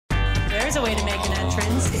There's a way to make an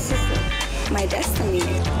entrance. This is my destiny.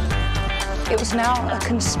 It was now a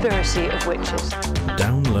conspiracy of witches.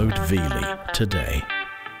 Download Veely today.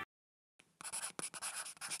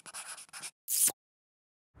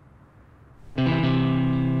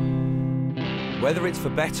 Whether it's for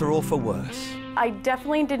better or for worse. I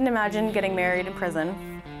definitely didn't imagine getting married in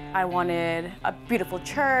prison. I wanted a beautiful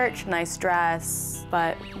church, nice dress,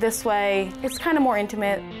 but this way, it's kind of more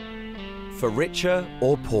intimate. For richer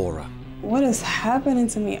or poorer. What is happening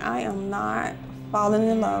to me? I am not falling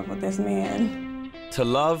in love with this man. To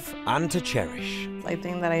love and to cherish. I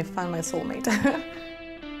think that I found my soulmate.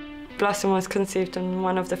 Blossom was conceived on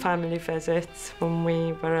one of the family visits when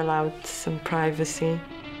we were allowed some privacy.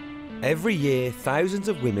 Every year, thousands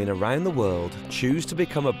of women around the world choose to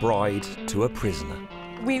become a bride to a prisoner.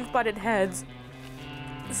 We've butted heads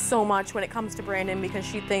so much when it comes to Brandon because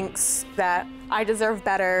she thinks that I deserve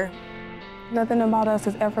better. Nothing about us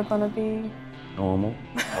is ever gonna be normal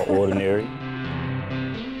or ordinary.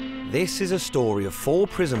 This is a story of 4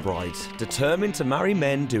 prison brides determined to marry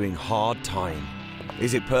men doing hard time.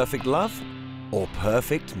 Is it perfect love or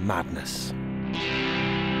perfect madness?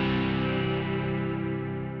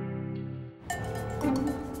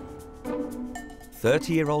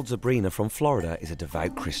 "30-year-old Sabrina from Florida is a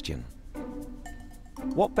devout Christian.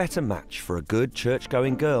 What better match for a good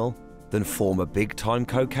church-going girl than former big-time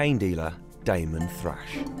cocaine dealer Damon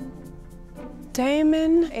Thrash?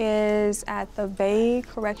 Damon is at the Bay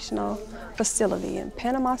Correctional Facility in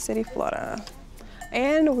Panama City, Florida.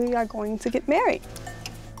 And we are going to get married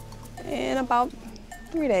in about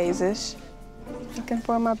 3 days-ish. Looking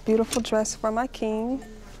for my beautiful dress for my king.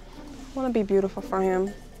 I want to be beautiful for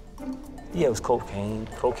him. Yeah, it was cocaine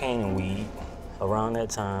and weed. Around that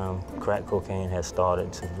time, crack cocaine had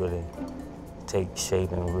started to really take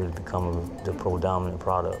shape and really become the predominant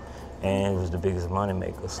product. And it was the biggest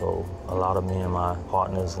moneymaker, so a lot of me and my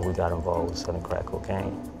partners, we got involved with selling crack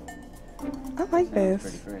cocaine. I like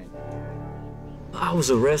this. I was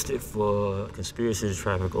arrested for conspiracy to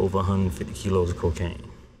traffic over 150 kilos of cocaine.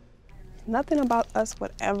 Nothing about us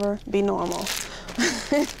would ever be normal.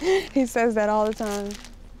 He says that all the time.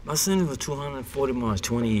 My sentence was 240 months,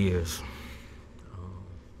 20 years.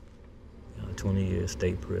 20 years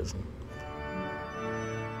state prison.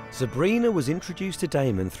 Sabrina was introduced to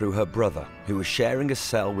Damon through her brother, who was sharing a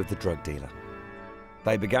cell with the drug dealer.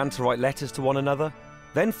 They began to write letters to one another,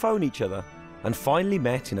 then phone each other, and finally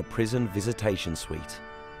met in a prison visitation suite.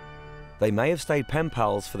 They may have stayed pen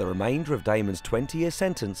pals for the remainder of Damon's 20-year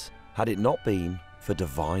sentence had it not been for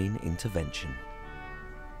divine intervention.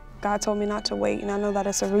 God told me not to wait, and I know that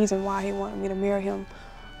it's a reason why he wanted me to marry him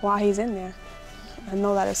while he's in there. I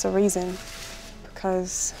know that it's a reason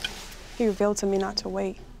because he revealed to me not to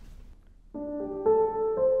wait.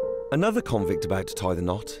 Another convict about to tie the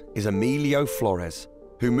knot is Emilio Flores,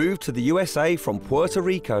 who moved to the USA from Puerto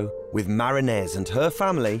Rico with Marinez and her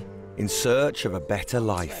family in search of a better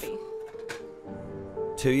life.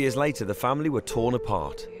 2 years later, the family were torn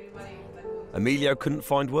apart. Emilio couldn't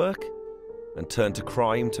find work and turned to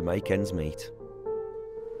crime to make ends meet.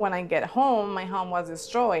 When I get home, my home was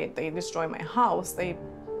destroyed. They destroyed my house.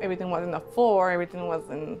 Everything was on the floor. Everything was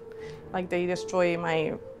they destroyed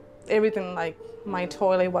everything. Like my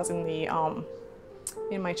toilet was in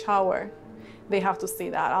my shower. They have to see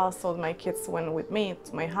that. Also, my kids went with me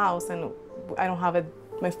to my house, and I don't have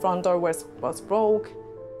my front door was broke.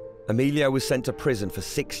 Emilio was sent to prison for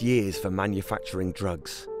 6 years for manufacturing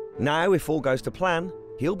drugs. Now, if all goes to plan,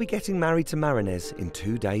 he'll be getting married to Marinez in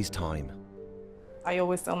 2 days' time. I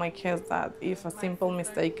always tell my kids that if a simple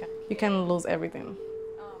mistake, you can lose everything.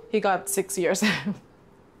 He got 6 years.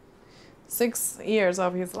 6 years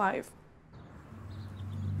of his life.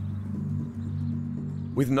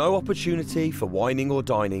 With no opportunity for wining or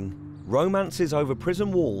dining, romances over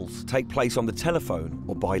prison walls take place on the telephone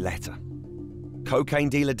or by letter. Cocaine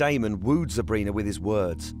dealer Damon wooed Sabrina with his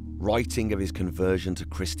words, writing of his conversion to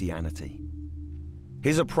Christianity.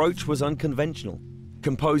 His approach was unconventional,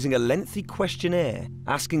 composing a lengthy questionnaire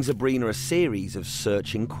asking Sabrina a series of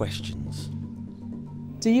searching questions.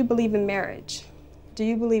 Do you believe in marriage? Do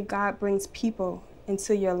you believe God brings people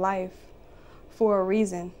into your life for a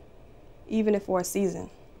reason, even if for a season?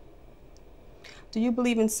 Do you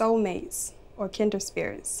believe in soulmates or kindred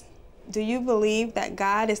spirits? Do you believe that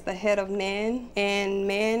God is the head of man and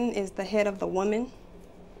man is the head of the woman?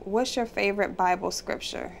 What's your favorite Bible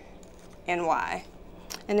scripture and why?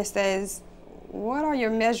 And it says, what are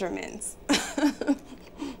your measurements?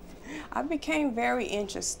 I became very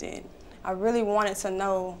interested. I really wanted to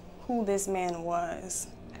know who this man was.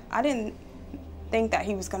 I didn't think that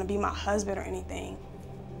he was gonna be my husband or anything.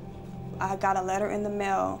 I got a letter in the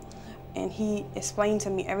mail and he explained to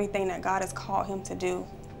me everything that God has called him to do.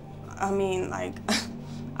 I mean, like,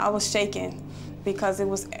 I was shaking because it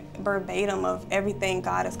was verbatim of everything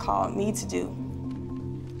God has called me to do.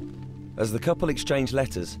 As the couple exchanged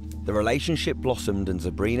letters, the relationship blossomed and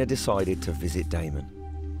Sabrina decided to visit Damon.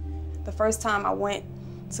 The first time I went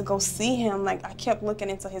to go see him, like, I kept looking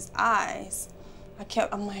into his eyes.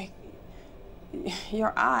 I'm like,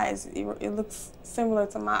 your eyes, it looks similar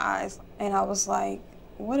to my eyes. And I was like,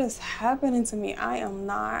 what is happening to me? I am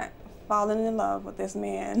not falling in love with this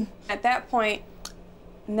man. At that point,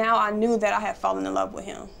 now I knew that I had fallen in love with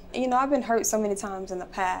him. You know, I've been hurt so many times in the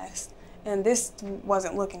past, and this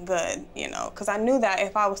wasn't looking good, you know, because I knew that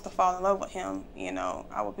if I was to fall in love with him, you know,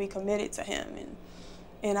 I would be committed to him.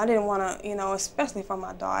 And I didn't want to, you know, especially for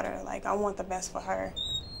my daughter, like, I want the best for her.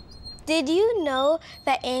 Did you know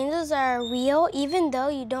that angels are real even though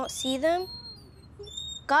you don't see them?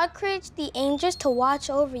 God creates the angels to watch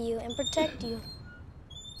over you and protect you.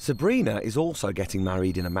 Sabrina is also getting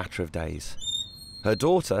married in a matter of days. Her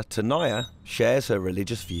daughter, Tanaya, shares her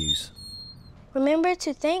religious views. Remember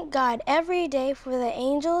to thank God every day for the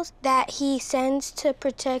angels that he sends to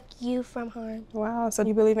protect you from harm. Wow, so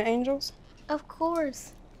you believe in angels? Of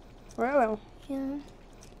course. Really? Yeah.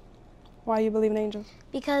 Why you believe in angels?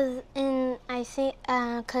 Because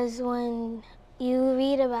when you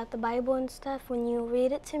read about the Bible and stuff, when you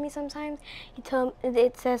read it to me sometimes,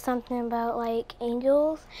 it says something about like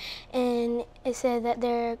angels, and it said that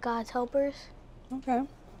they're God's helpers. Okay.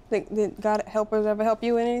 Did God helpers ever help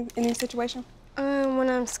you in any situation? When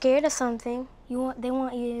I'm scared of something, they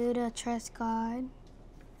want you to trust God.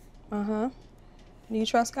 Uh-huh. Do you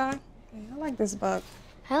trust God? Okay, I like this book.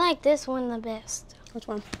 I like this one the best. Which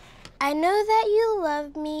one? I know that you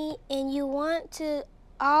love me and you want to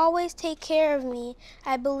always take care of me.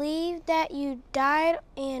 I believe that you died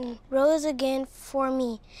and rose again for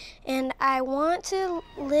me, and I want to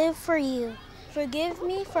live for you. Forgive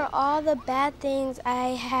me for all the bad things I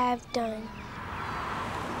have done.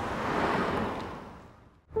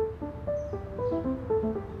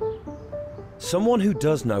 Someone who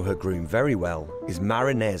does know her groom very well is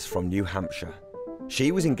Marinez from New Hampshire.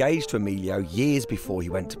 She was engaged to Emilio years before he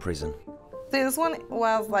went to prison. This one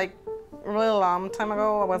was like a really long time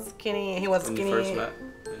ago. I was skinny, he was skinny. When you first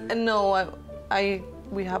met? No,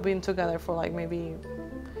 we have been together for like maybe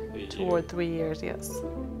 2 or 3 years, yes.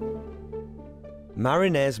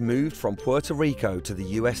 Marinez moved from Puerto Rico to the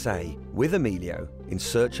USA with Emilio in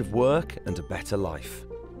search of work and a better life.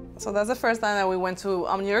 So that's the first time that we went to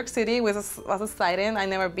New York City. It was exciting. I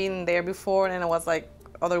never been there before, and it was like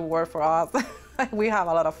other world for us. We have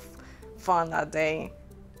a lot of fun that day.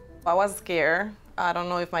 I was scared. I don't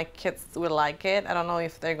know if my kids will like it. I don't know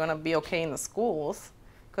if they're gonna be okay in the schools,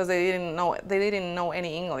 because they didn't know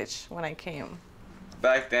any English when I came.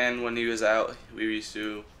 Back then, when he was out, we used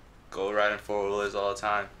to go riding four-wheelers all the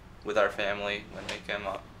time with our family when they came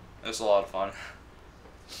up. It was a lot of fun.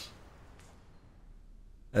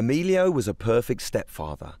 Emilio was a perfect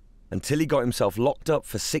stepfather until he got himself locked up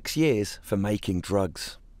for 6 years for making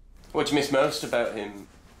drugs. What do you miss most about him?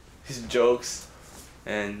 His jokes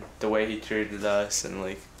and the way he treated us, and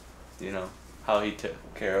like, you know, how he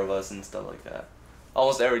took care of us and stuff like that.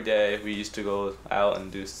 Almost every day we used to go out and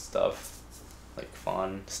do stuff, like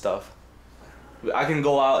fun stuff. I can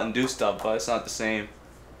go out and do stuff, but it's not the same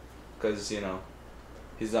because, you know,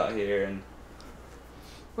 he's not here. And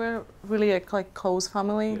we're really a close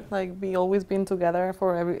family. Yeah. Like, we always been together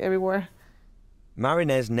for everywhere.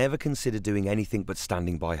 Marinez never considered doing anything but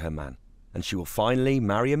standing by her man, and she will finally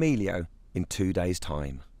marry Emilio in 2 days'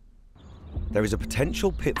 time. There is a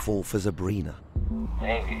potential pitfall for Sabrina.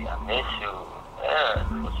 Baby, I miss you.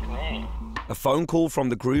 Yeah, what you mean? A phone call from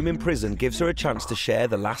the groom in prison gives her a chance to share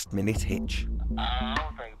the last-minute hitch. I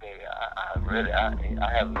don't think, baby, I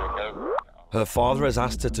haven't been nervous. Her father has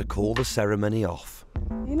asked her to call the ceremony off.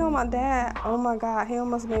 You know, my dad, oh my God, he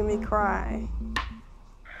almost made me cry.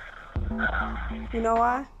 You know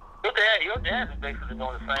why? Your dad is basically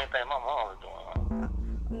doing the same thing my mom was doing,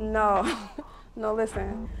 huh? No,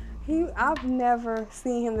 listen. I've never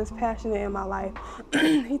seen him this passionate in my life.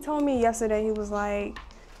 He told me yesterday, he was like,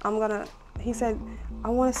 he said, I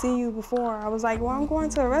want to see you before. I was like, well, I'm going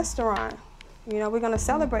to a restaurant. You know, we're going to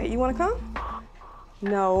celebrate. You want to come?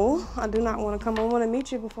 No, I do not want to come. I want to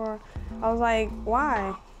meet you before. I was like,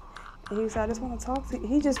 why? And he said, I just want to talk to you.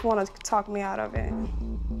 He just want to talk me out of it.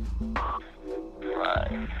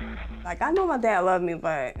 Right. Like, I know my dad loved me,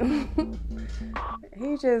 but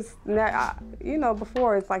he just, you know,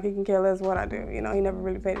 before it's like he can care less what I do. You know, he never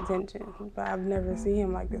really paid attention, but I've never seen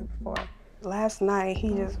him like this before. Last night, he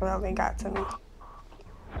just really got to me.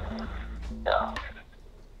 Yeah.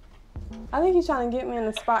 I think he's trying to get me in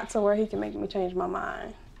the spot to where he can make me change my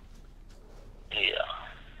mind. Yeah.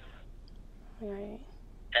 Right.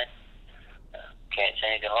 Can't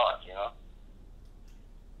change your heart, you know?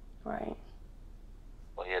 Right.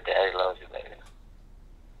 Well, your daddy loves you,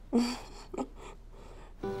 baby.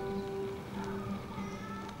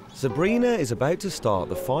 Sabrina is about to start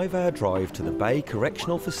the 5-hour drive to the Bay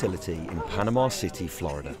Correctional Facility in Panama City,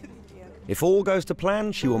 Florida. If all goes to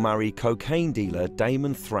plan, she will marry cocaine dealer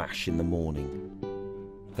Damon Thrash in the morning.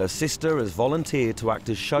 Her sister has volunteered to act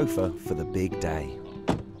as chauffeur for the big day.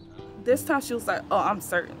 This time she was like, oh, I'm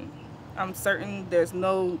certain. I'm certain, there's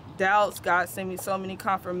no doubts. God sent me so many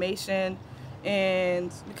confirmation.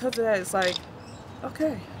 And because of that, it's like,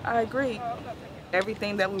 okay, I agree.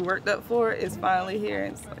 Everything that we worked up for is finally here.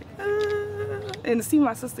 And it's like, and to see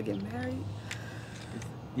my sister get married.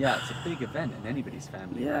 Yeah, it's a big event in anybody's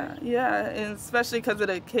family. Yeah, right? yeah, and especially because of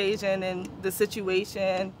the occasion and the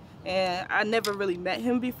situation. And I never really met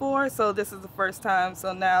him before, so this is the first time.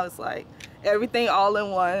 So now it's like everything all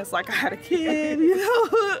in one. It's like I had a kid, you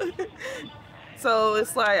know? So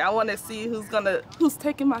it's like I want to see who's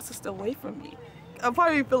taking my sister away from me. I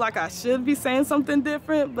probably feel like I should be saying something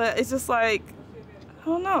different, but it's just like, I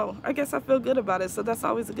don't know. I guess I feel good about it, so that's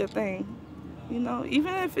always a good thing. You know,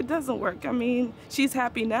 even if it doesn't work, I mean, she's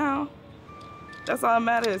happy now. That's all that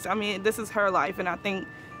matters. I mean, this is her life, and I think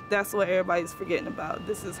that's what everybody's forgetting about.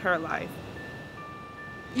 This is her life.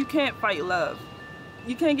 You can't fight love.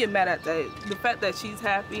 You can't get mad at that. The fact that she's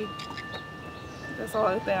happy, that's the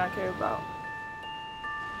only thing I care about.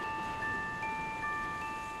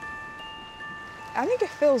 I think it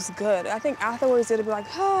feels good. I think afterwards it'll be like,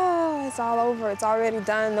 oh, it's all over. It's already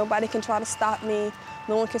done. Nobody can try to stop me.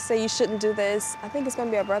 No one can say you shouldn't do this. I think it's going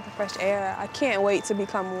to be a breath of fresh air. I can't wait to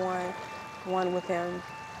become one with him.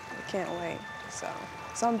 I can't wait. So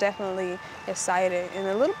I'm definitely excited and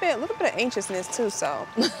a little bit of anxiousness too. So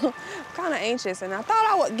I'm kind of anxious, and I thought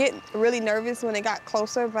I would get really nervous when it got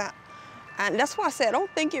closer, but that's why I said I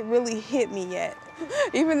don't think it really hit me yet.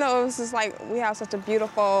 Even though it was just like we have such a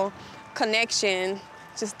beautiful connection,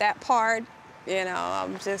 just that part, you know,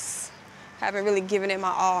 I'm just haven't really given it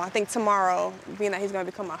my all. I think tomorrow, being that he's going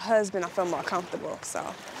to become my husband, I feel more comfortable. So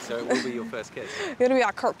it will be your first kiss? It'll be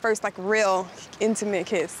our first, like, real intimate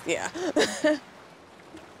kiss, yeah.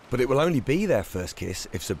 But it will only be their first kiss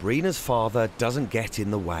if Sabrina's father doesn't get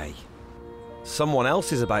in the way. Someone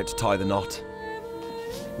else is about to tie the knot.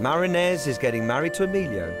 Marinez is getting married to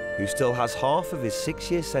Emilio, who still has half of his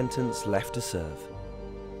 6-year sentence left to serve.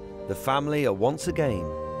 The family are once again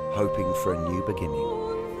hoping for a new beginning.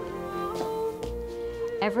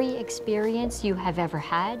 Every experience you have ever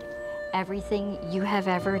had, everything you have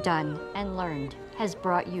ever done and learned has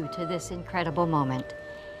brought you to this incredible moment.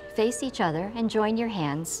 Face each other and join your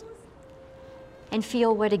hands and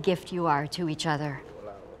feel what a gift you are to each other.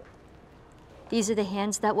 These are the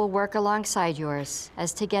hands that will work alongside yours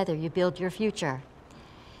as together you build your future.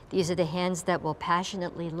 These are the hands that will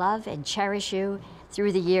passionately love and cherish you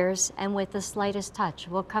through the years, and with the slightest touch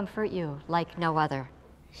will comfort you like no other.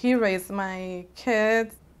 He raised my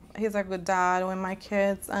kids. He's a good dad with my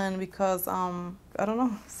kids, and because, I don't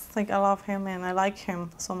know, it's like I love him and I like him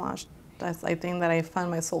so much. I think that I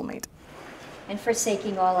found my soulmate. And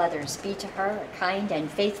forsaking all others, be to her a kind and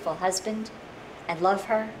faithful husband, and love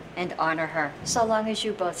her and honor her, so long as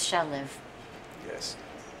you both shall live. Yes.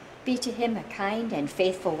 Be to him a kind and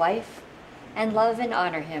faithful wife, and love and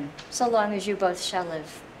honor him, so long as you both shall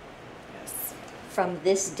live. Yes. From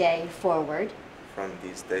this day forward. From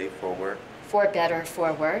this day forward. For better,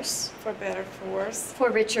 for worse. For better, for worse.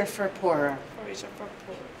 For richer, for poorer. For richer, for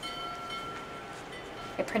poorer.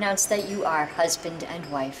 I pronounce that you are husband and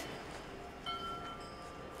wife.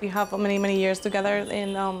 We have many, many years together,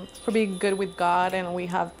 and we're being good with God, and we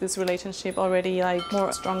have this relationship already like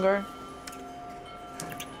more stronger.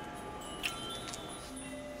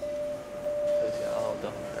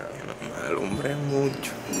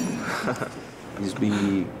 It's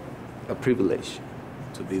been a privilege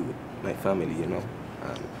to be with my family, you know,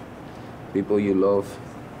 people you love.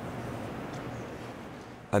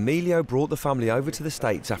 Emilio brought the family over to the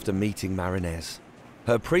States after meeting Marinez.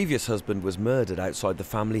 Her previous husband was murdered outside the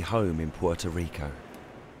family home in Puerto Rico.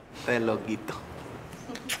 They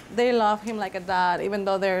love him like a dad, even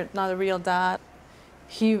though they're not a real dad.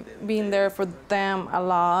 He been there for them a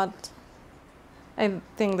lot. I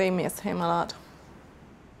think they miss him a lot.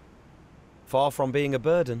 Far from being a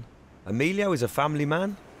burden, Emilio is a family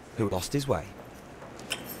man who lost his way.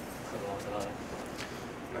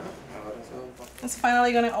 It's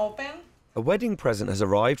finally gonna open. A wedding present has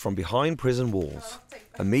arrived from behind prison walls.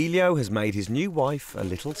 Emilio has made his new wife a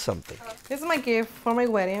little something. This is my gift for my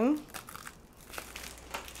wedding.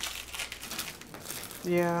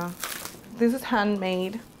 Yeah. This is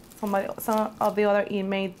handmade. Some of the other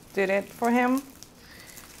inmates did it for him.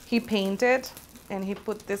 He painted and he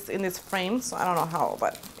put this in this frame, so I don't know how,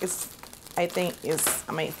 but I think it's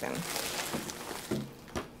amazing.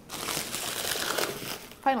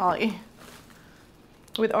 Finally,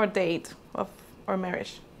 with our date of our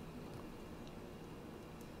marriage.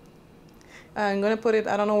 I'm gonna put it,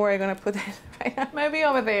 I don't know where I'm gonna put it right now. Maybe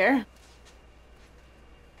over there.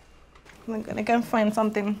 I'm gonna find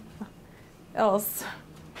something else.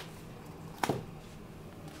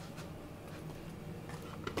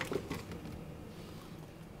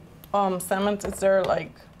 Cement is there,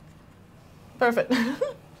 like, perfect.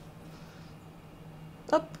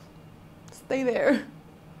 Up, stay there.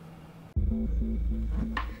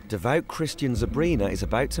 Devout Christian Sabrina is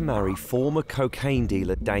about to marry former cocaine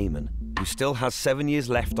dealer Damon, who still has 7 years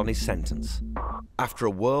left on his sentence. After a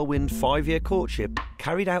whirlwind 5-year courtship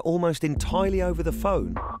carried out almost entirely over the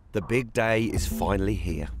phone, the big day is finally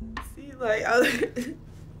here. See, like,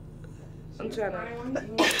 I'm trying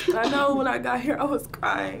to. I know when I got here, I was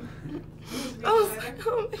crying. I was like,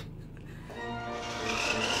 oh man.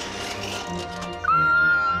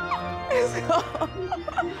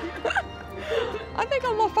 I think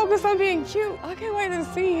I'm more focused on being cute. I can't wait to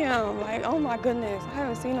see him. Like, oh my goodness, I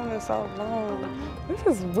haven't seen him in so long. This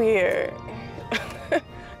is weird.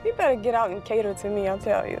 You better get out and cater to me, I'll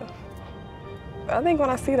tell you. I think when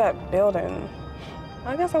I see that building,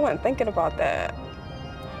 I guess I wasn't thinking about that.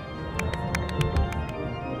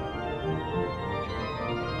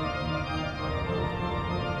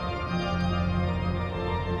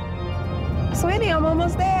 Sweetie, I'm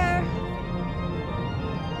almost there.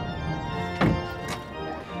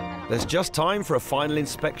 There's just time for a final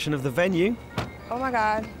inspection of the venue. Oh my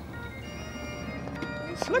God.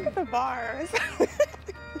 Look at the bars.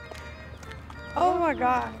 Oh my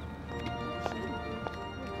God.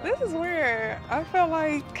 This is weird. I feel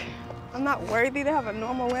like I'm not worthy to have a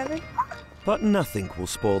normal wedding. But nothing will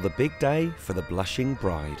spoil the big day for the blushing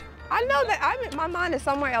bride. I know that my mind is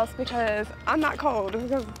somewhere else because I'm not cold,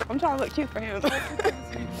 because I'm trying to look cute for him.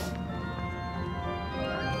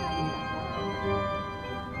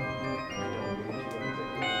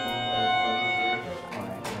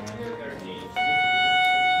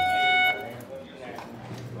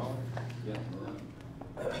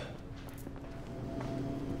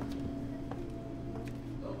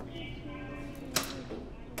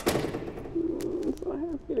 I'm so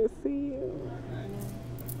happy to see you.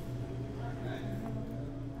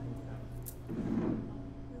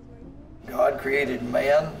 God created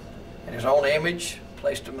man in his own image,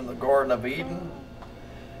 placed him in the Garden of Eden.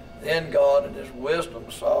 Then God in his wisdom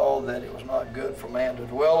saw that it was not good for man to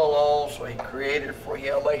dwell alone, so he created for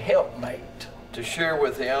him a helpmate to share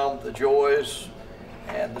with him the joys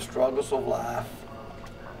and the struggles of life.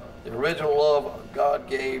 The original love God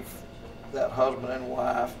gave that husband and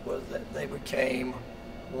wife was that they became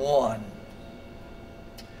one.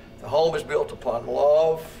 The home is built upon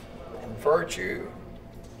love and virtue.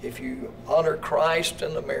 If you honor Christ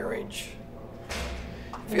in the marriage,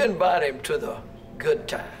 if you invite him to the good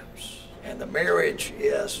times, and the marriage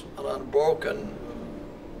is an unbroken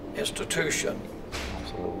institution.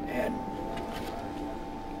 Absolutely. And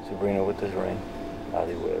Sabrina, with this ring, I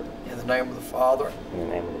do wear it. in the name of the Father, In the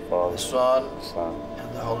name of the Father, the Son, the Son,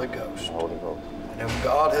 and the Holy Ghost. the Holy Ghost. And whom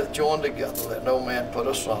God hath joined together, let no man put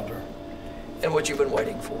asunder. And what you've been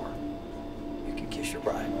waiting for, you can kiss your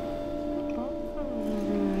bride.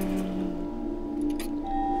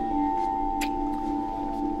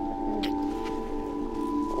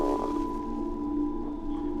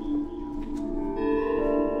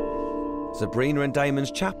 Sabrina and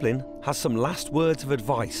Damon's chaplain has some last words of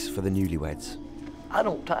advice for the newlyweds. I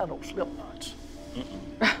don't tie no slip knots.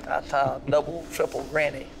 I tie a double, triple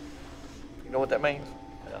granny. You know what that means?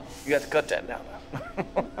 Yeah. You have to cut that now.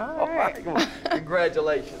 All right.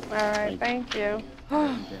 Congratulations. All right, thank you.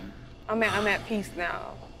 I'm at peace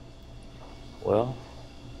now. Well,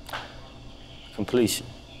 completion.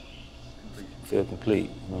 Feel complete,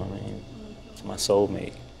 you know what I mean? It's my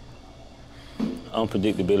soulmate.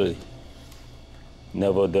 Unpredictability.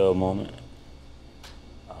 Never a dull moment.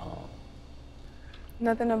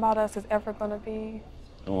 Nothing about us is ever gonna be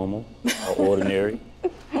Normal or ordinary,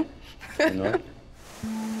 you know?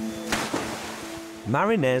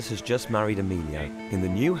 Marinez has just married Emilio in the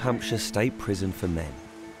New Hampshire State Prison for Men.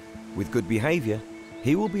 With good behaviour,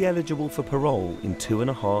 he will be eligible for parole in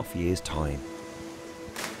 2.5 years' time.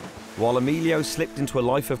 While Emilio slipped into a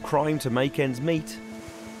life of crime to make ends meet,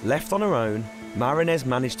 left on her own, Marinez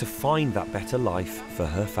managed to find that better life for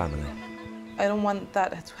her family. I don't want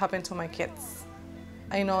that to happen to my kids.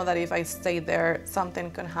 I know that if I stay there,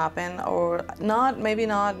 something can happen, or not, maybe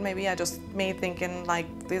I just me thinking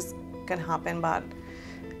like this can happen, but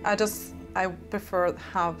I prefer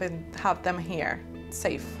have them here,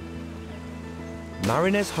 safe.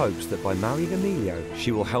 Marinez hopes that by marrying Emilio,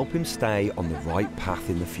 she will help him stay on the right path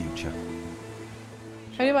in the future.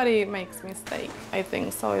 Everybody makes mistakes, I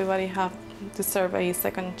think, so everybody deserve a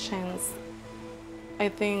second chance. I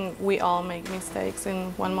think we all make mistakes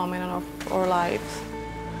in one moment of our lives.